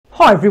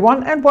Hi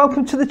everyone and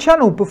welcome to the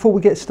channel. Before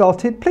we get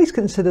started, please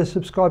consider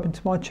subscribing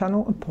to my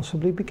channel and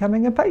possibly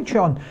becoming a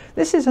patron.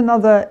 This is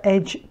another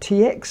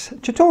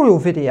EdgeTX tutorial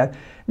video.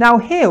 Now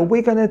here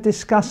we're going to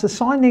discuss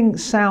assigning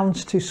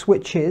sounds to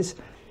switches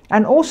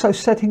and also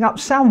setting up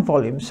sound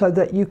volume so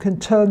that you can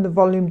turn the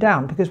volume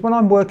down, because when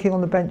I'm working on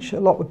the bench a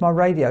lot with my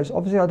radios,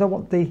 obviously I don't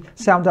want the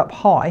sound up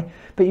high,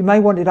 but you may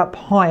want it up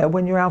higher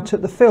when you're out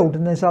at the field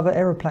and there's other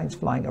aeroplanes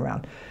flying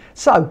around.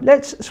 So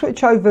let's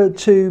switch over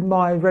to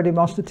my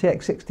RadioMaster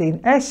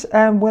TX16S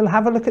and we'll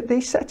have a look at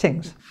these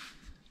settings.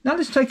 Now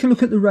let's take a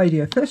look at the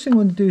radio. First thing I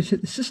want to do is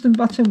hit the system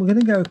button. We're going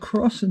to go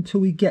across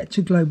until we get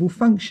to global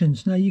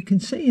functions. Now you can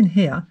see in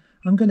here,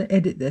 I'm going to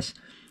edit this.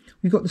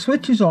 We've got the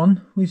switches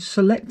on, we've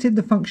selected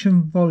the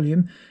function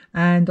volume,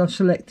 and I've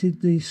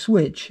selected the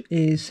switch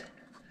is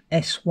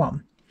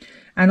S1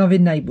 and I've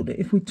enabled it.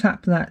 If we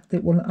tap that,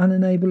 it will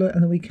unenable it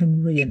and then we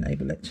can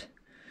re-enable it.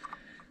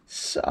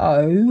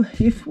 So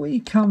if we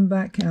come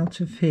back out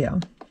of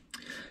here,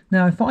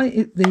 now if I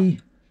hit the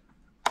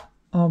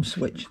arm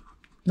switch,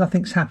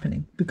 nothing's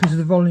happening because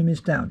the volume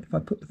is down. If I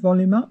put the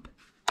volume up,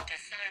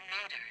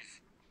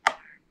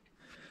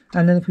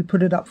 and then if we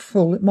put it up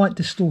full, it might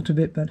distort a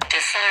bit, but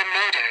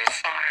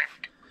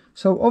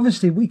so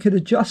obviously we could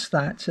adjust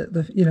that at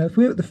the, if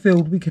we're at the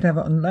field, we could have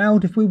it on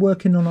loud. If we're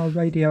working on our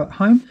radio at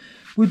home,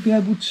 we'd be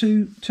able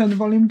to turn the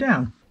volume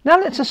down. Now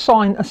let's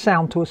assign a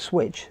sound to a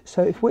switch.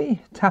 So if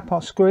we tap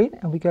our screen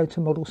and we go to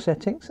model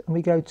settings and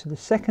we go to the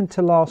second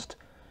to last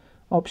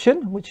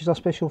option, which is our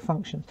special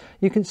functions,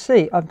 you can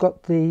see I've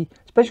got the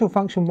special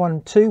function 1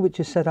 and 2, which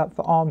is set up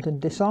for armed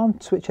and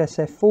disarmed, switch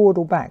SF forward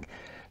or back.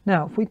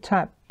 Now if we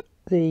tap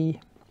the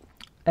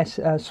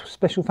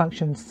special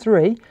function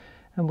 3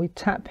 and we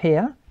tap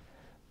here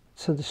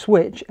to the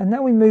switch, and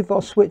now we move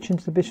our switch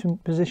into the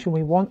position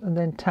we want and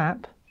then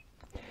tap.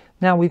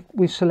 Now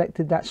we've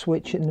selected that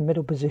switch in the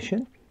middle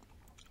position.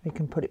 We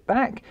can put it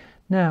back.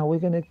 Now we're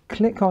going to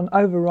click on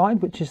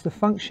override, which is the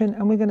function,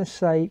 and we're going to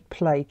say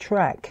play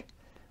track,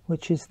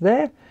 which is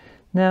there.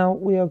 Now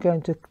we are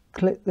going to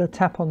click the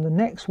tap on the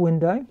next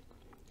window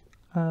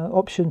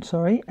option,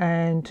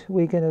 and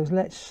we're going to,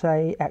 let's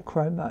say,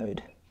 acro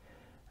mode.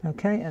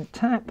 Okay, and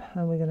tap,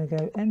 and we're going to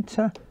go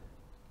enter.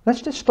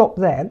 Let's just stop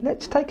there.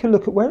 Let's take a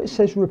look at where it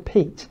says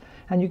repeat,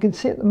 and you can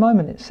see at the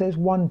moment it says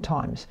 1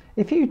 times.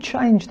 If you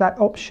change that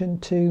option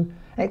to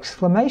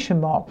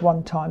exclamation mark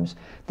 1 times,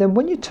 then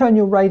when you turn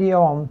your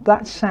radio on,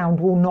 that sound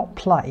will not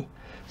play.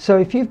 So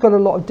if you've got a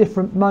lot of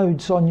different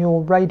modes on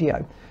your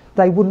radio,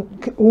 they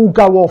wouldn't all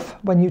go off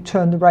when you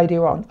turn the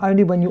radio on,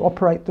 only when you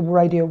operate the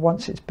radio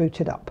once it's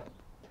booted up.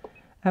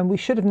 And we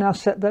should have now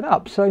set that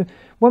up. So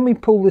when we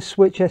pull this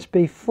switch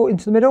SB foot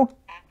into the middle,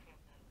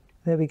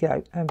 there we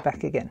go, and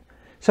back again.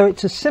 So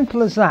it's as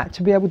simple as that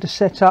to be able to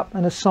set up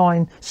and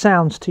assign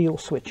sounds to your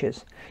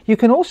switches. You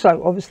can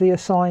also obviously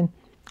assign,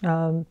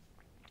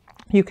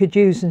 you could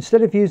use,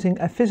 instead of using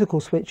a physical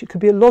switch, it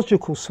could be a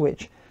logical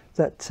switch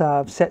that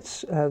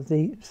sets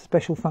the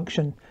special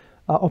function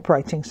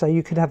operating. So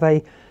you could have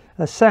a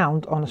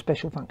sound on a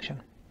special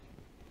function.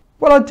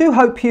 Well, I do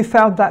hope you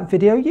found that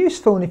video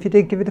useful, and if you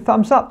did, give it a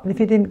thumbs up, and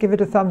if you didn't, give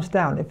it a thumbs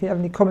down. If you have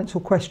any comments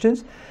or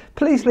questions,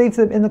 please leave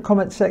them in the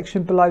comment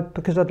section below,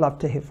 because I'd love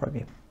to hear from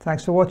you.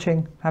 Thanks for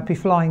watching. Happy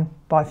flying.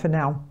 Bye for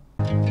now.